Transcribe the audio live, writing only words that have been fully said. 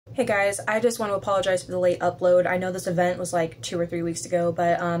Hey guys, I just want to apologize for the late upload. I know this event was like 2 or 3 weeks ago,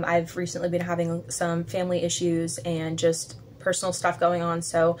 but I've recently been having some family issues and just personal stuff going on,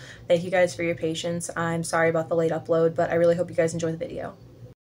 so thank you guys for your patience. I'm sorry about the late upload, but I really hope you guys enjoy the video.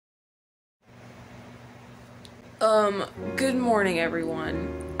 Good morning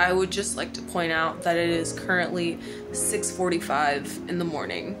everyone. I would just like to point out that it is currently 6:45 in the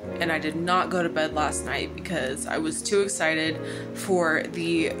morning and I did not go to bed last night because I was too excited for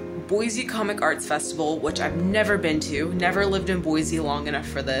the Boise Comic Arts Festival, which I've never been to, never lived in Boise long enough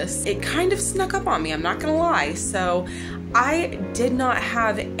for this. It kind of snuck up on me, I'm not gonna lie, so I did not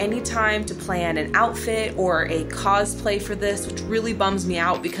have any time to plan an outfit or a cosplay for this, which really bums me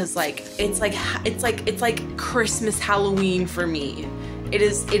out because it's like Christmas, Halloween for me. It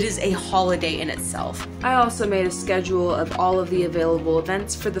is a holiday in itself. I also made a schedule of all of the available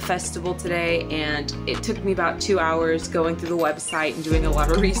events for the festival today, and it took me about 2 hours going through the website and doing a lot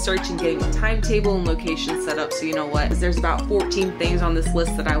of research and getting a timetable and location set up. So you know what? There's about 14 things on this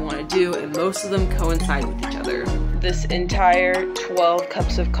list that I want to do, and most of them coincide with each other. This entire 12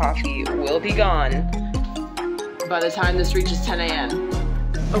 cups of coffee will be gone by the time this reaches 10 a.m.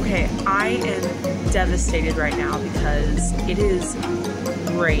 Okay, I am devastated right now because it is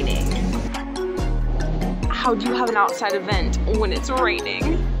raining. How do you have an outside event when it's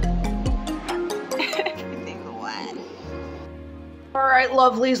raining? Everything's wet. Alright,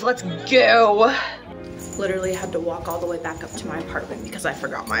 lovelies, let's go. Literally had to walk all the way back up to my apartment because I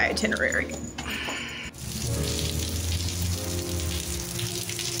forgot my itinerary.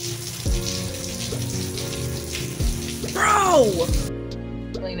 Bro!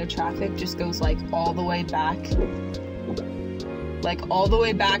 Lane of traffic just goes like all the way back. Like all the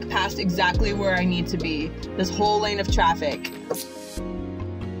way back past exactly where I need to be. This whole lane of traffic.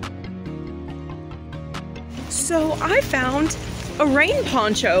 So I found a rain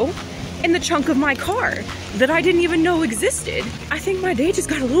poncho in the trunk of my car that I didn't even know existed. I think my day just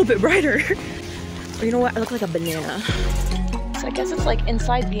got a little bit brighter. Or you know what? I look like a banana. So I guess it's like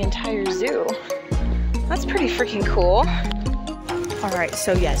inside the entire zoo. That's pretty freaking cool. All right,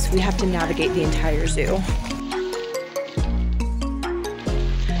 so yes, we have to navigate the entire zoo.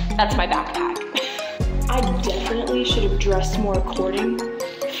 That's my backpack. I definitely should have dressed more according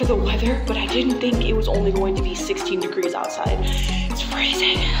for the weather, but I didn't think it was only going to be 16 degrees outside. It's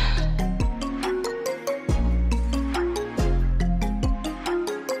freezing.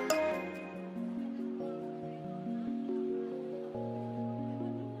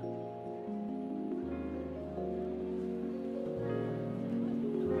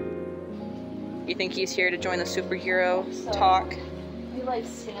 You think he's here to join the superhero talk? He like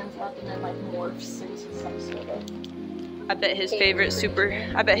stands up and then like morphs into some sort of. I bet his favorite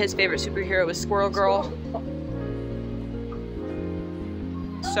superhero is Squirrel Girl.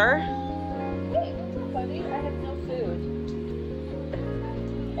 Sir? Hey, what's up, buddy? I have no food.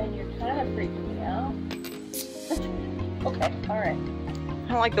 And you're kind of freaking me out. Okay, alright. I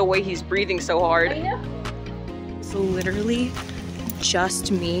don't like the way he's breathing so hard. I know. It's literally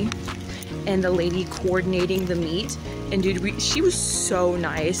just me and the lady coordinating the meet, and dude, she was so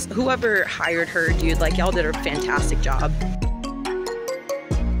nice. Whoever hired her, dude, like y'all did a fantastic job.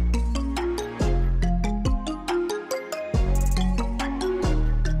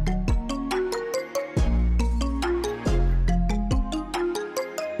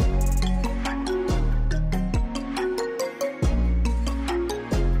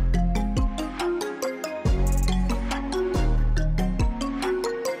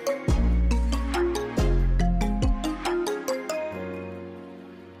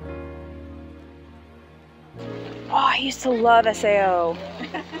 Oh, I used to love SAO.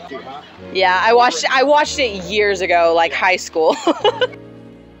 Yeah, I watched it years ago, like high school.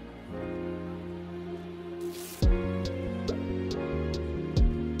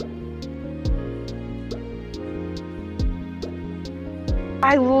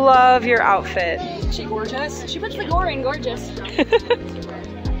 I love your outfit. Is she gorgeous? She puts the gore in gorgeous.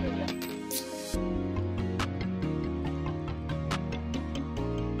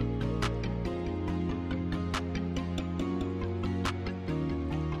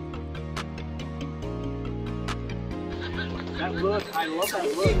 That look, I love that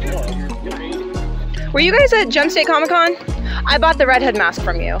look. You're amazing. Were you guys at Gem State Comic Con? I bought the redhead mask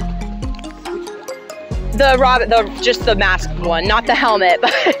from you. Just the mask one, not the helmet.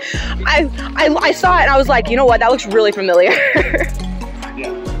 But I saw it and I was like, you know what? That looks really familiar. Yeah,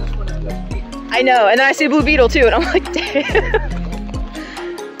 that's what it does. I know, and then I see Blue Beetle too, and I'm like, damn.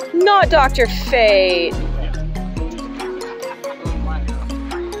 Not Dr. Fate.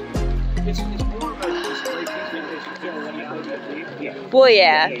 It's more of a display piece because you can't let me go that deep. Yeah. Well,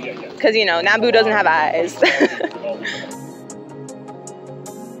 yeah, because you know, Naboo doesn't have eyes.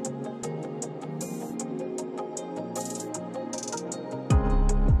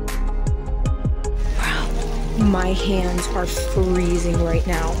 My hands are freezing right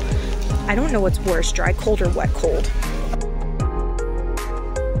now. I don't know what's worse, dry cold or wet cold.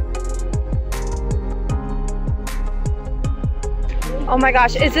 Oh my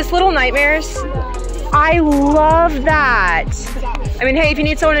gosh, is this Little Nightmares? I love that. I mean, hey, if you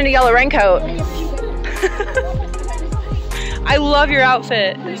need someone in a yellow raincoat. I love your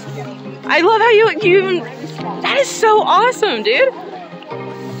outfit. I love how you even, that is so awesome, dude.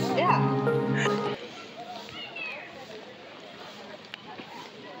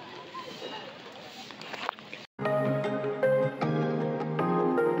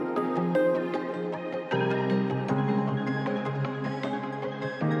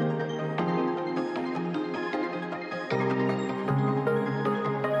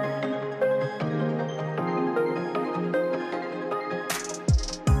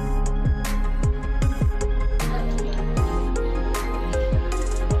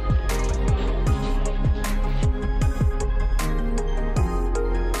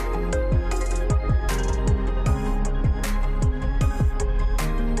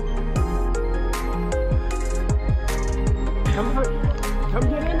 Come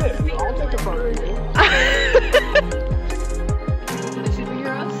get in it. I'll take a photo of you.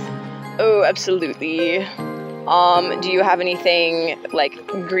 Superheroes? Oh, absolutely. Do you have anything like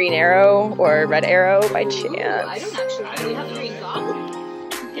Green Arrow or Red Arrow by chance? I don't actually. Do you have the Green Goblin?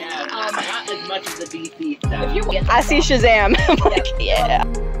 Yeah, not as much as the DC stuff. I see Shazam. I'm like, yeah.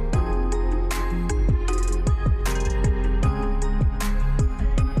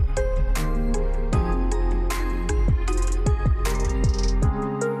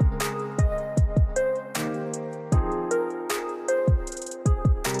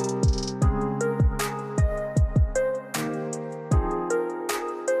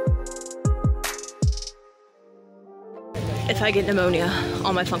 If I get pneumonia,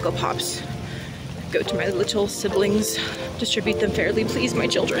 all my Funko Pops go to my little siblings. Distribute them fairly, please, my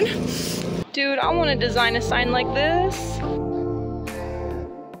children. Dude, I want to design a sign like this.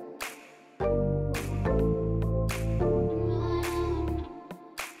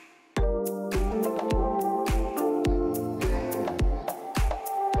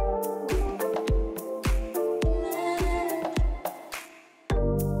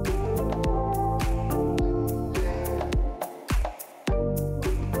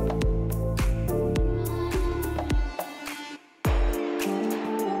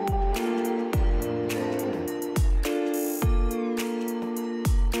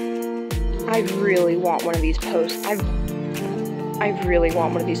 I really want one of these posts. I really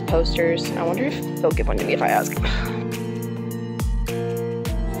want one of these posters. I wonder if they'll give one to me if I ask.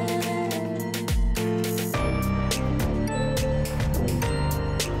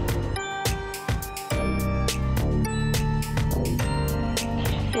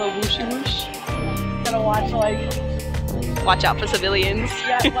 Hello, whooshy whoosh. Gotta watch, like... Watch out for civilians.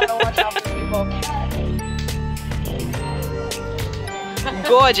 Yeah, gotta watch out for people.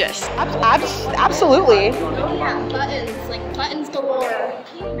 Gorgeous. Absolutely. Yeah, buttons. Like, buttons galore.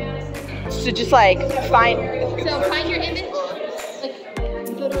 So just like find... So find your image. Like,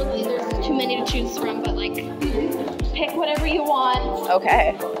 literally, there's too many to choose from, but like, pick whatever you want.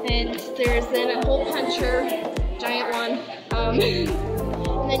 Okay. And there's then a hole puncher, giant one. And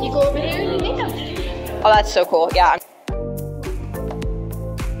then you go over there and you make them. Oh, that's so cool. Yeah.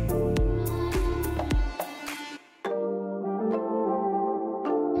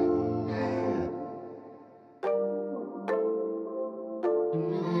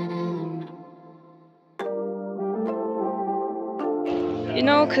 You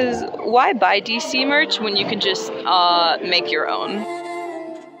know, because why buy DC merch when you can just make your own?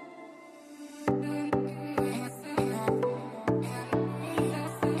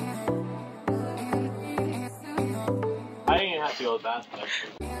 I didn't even have to go to the bathroom,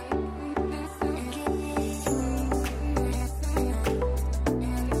 actually.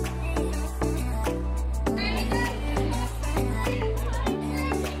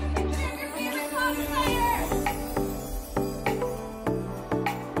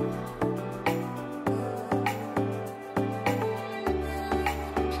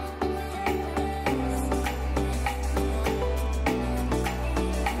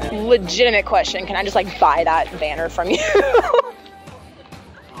 Legitimate question. Can I just like buy that banner from you? Oh,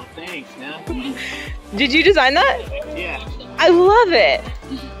 thanks, man. Did you design that? Yeah. I love it.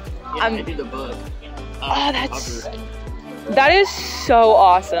 Yeah, I did the book. Oh, that is so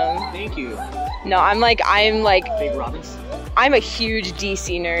awesome. Thank you. No, I'm like Big Robins. I'm a huge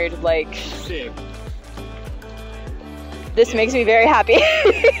DC nerd, like. Sick. This makes me very happy.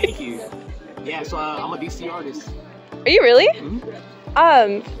 Thank you. Yeah, so I'm a DC artist. Are you really?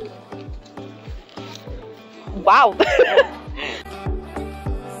 Mm-hmm. Wow.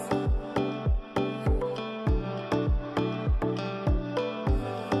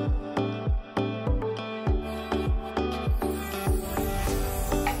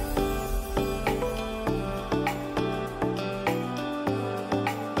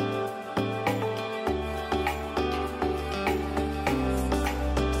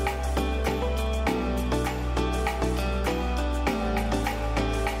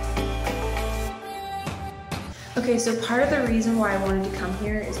 Okay, so part of the reason why I wanted to come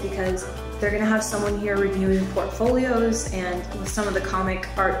here is because they're gonna have someone here reviewing portfolios, and with some of the comic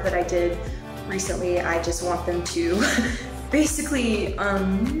art that I did recently, I just want them to basically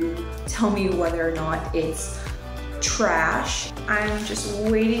tell me whether or not it's trash. I'm just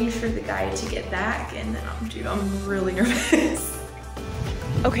waiting for the guy to get back, and then dude, I'm really nervous.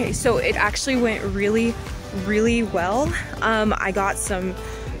 Okay, so it actually went really, really well. I got some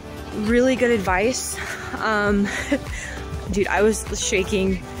really good advice. Dude, I was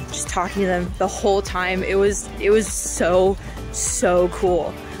shaking just talking to them the whole time. It was so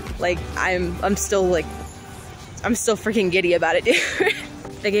cool. Like I'm still freaking giddy about it, dude.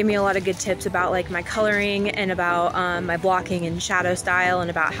 They gave me a lot of good tips about like my coloring and about my blocking and shadow style, and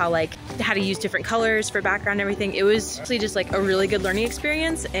about how to use different colors for background and everything. It was actually just like a really good learning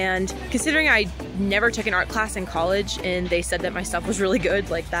experience, and considering I never took an art class in college and they said that my stuff was really good,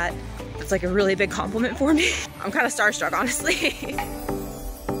 like that's like a really big compliment for me. I'm kind of starstruck, honestly.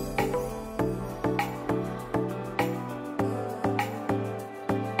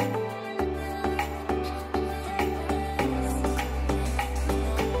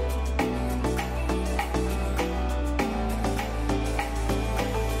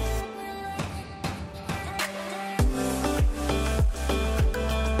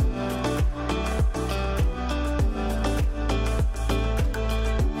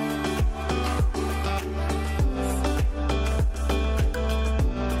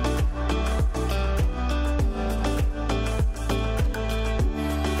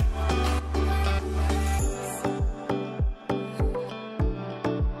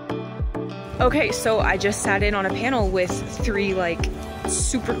 Okay, so I just sat in on a panel with 3 like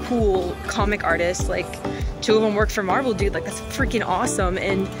super cool comic artists. Like 2 of them work for Marvel, dude. Like that's freaking awesome.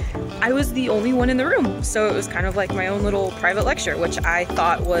 And I was the only one in the room. So it was kind of like my own little private lecture, which I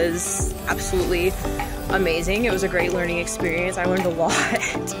thought was absolutely amazing. It was a great learning experience. I learned a lot.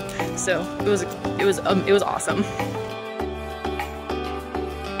 So it was awesome.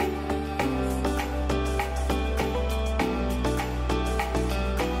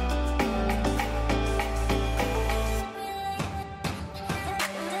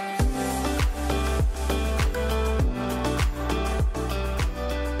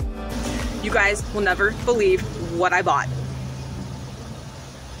 You guys will never believe what I bought.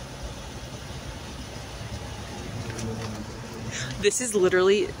 This is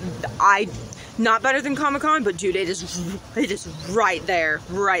literally, not better than Comic-Con, but dude, it is right there,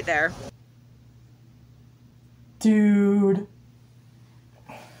 right there. Dude.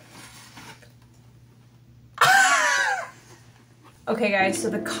 Okay guys, so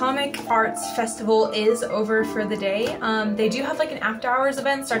the Comic Arts Festival is over for the day. They do have like an after hours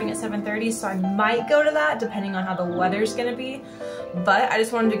event starting at 7:30, so I might go to that depending on how the weather's gonna be. But I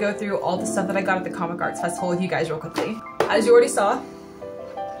just wanted to go through all the stuff that I got at the Comic Arts Festival with you guys real quickly. As you already saw,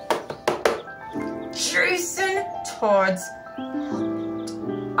 Jason Todd's.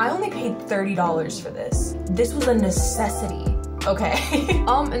 I only paid $30 for this. This was a necessity, okay?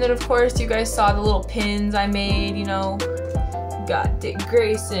 And then of course you guys saw the little pins I made, you know. Got Dick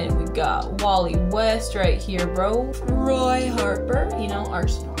Grayson, we got Wally West right here, bro. Roy Harper, you know,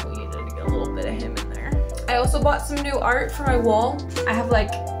 Arsenal, we needed to get a little bit of him in there. I also bought some new art for my wall. I have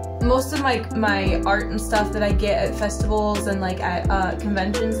like, most of my art and stuff that I get at festivals and like at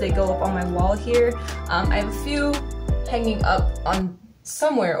conventions, they go up on my wall here. I have a few hanging up on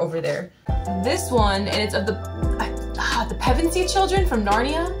somewhere over there. This one, and it's of the Pevensey children from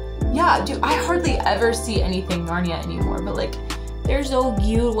Narnia. Yeah, dude, I hardly ever see anything Narnia anymore, but like, they're so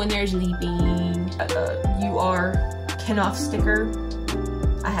cute when they're sleeping. You are Kenoff sticker.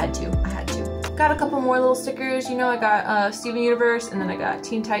 I had to. Got a couple more little stickers, you know, I got Steven Universe, and then I got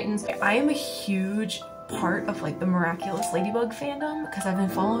Teen Titans. I am a huge part of like the Miraculous Ladybug fandom because I've been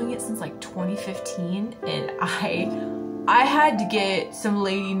following it since like 2015, and I had to get some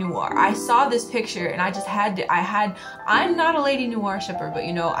Lady Noir. I saw this picture and I just had to, I'm not a Lady Noir shipper, but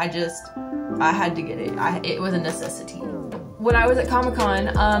you know, I had to get it. It was a necessity. when I was at Comic-Con,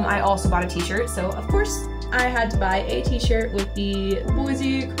 I also bought a t-shirt, so of course I had to buy a t-shirt with the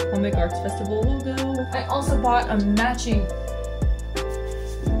Boise Comic Arts Festival logo. I also bought a matching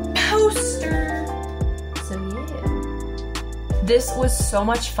poster. So yeah. This was so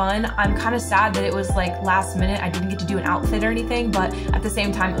much fun. I'm kind of sad that it was like last minute. I didn't get to do an outfit or anything, but at the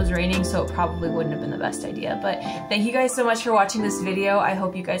same time it was raining, so it probably wouldn't have been the best idea. But thank you guys so much for watching this video. I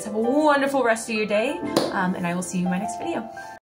hope you guys have a wonderful rest of your day, and I will see you in my next video.